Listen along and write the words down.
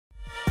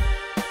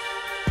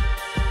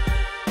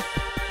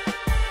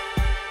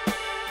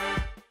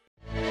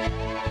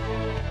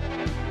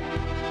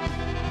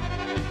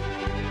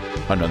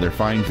Another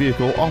fine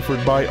vehicle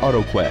offered by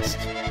AutoQuest.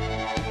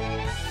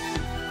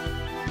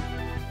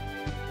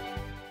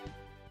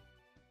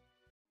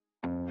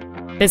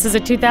 This is a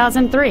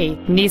 2003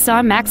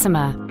 Nissan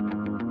Maxima.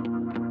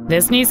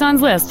 This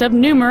Nissan's list of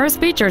numerous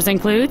features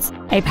includes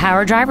a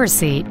power driver's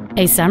seat,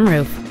 a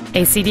sunroof,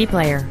 a CD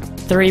player,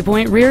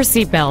 3-point rear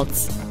seat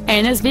belts,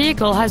 and this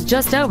vehicle has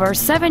just over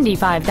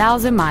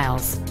 75,000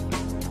 miles.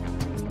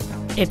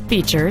 It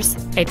features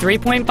a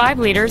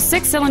 3.5-liter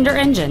 6-cylinder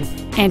engine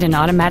and an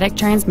automatic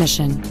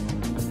transmission.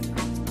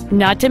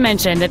 Not to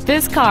mention that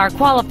this car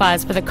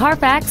qualifies for the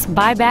Carfax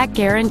buyback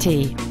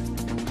guarantee.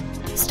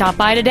 Stop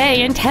by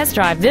today and test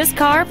drive this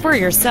car for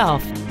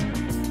yourself.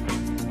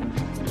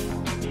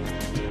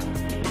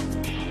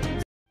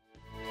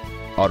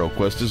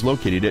 AutoQuest is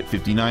located at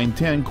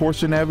 5910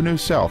 Corson Avenue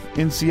South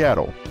in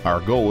Seattle.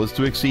 Our goal is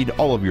to exceed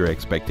all of your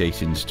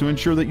expectations to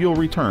ensure that you'll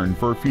return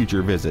for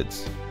future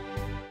visits.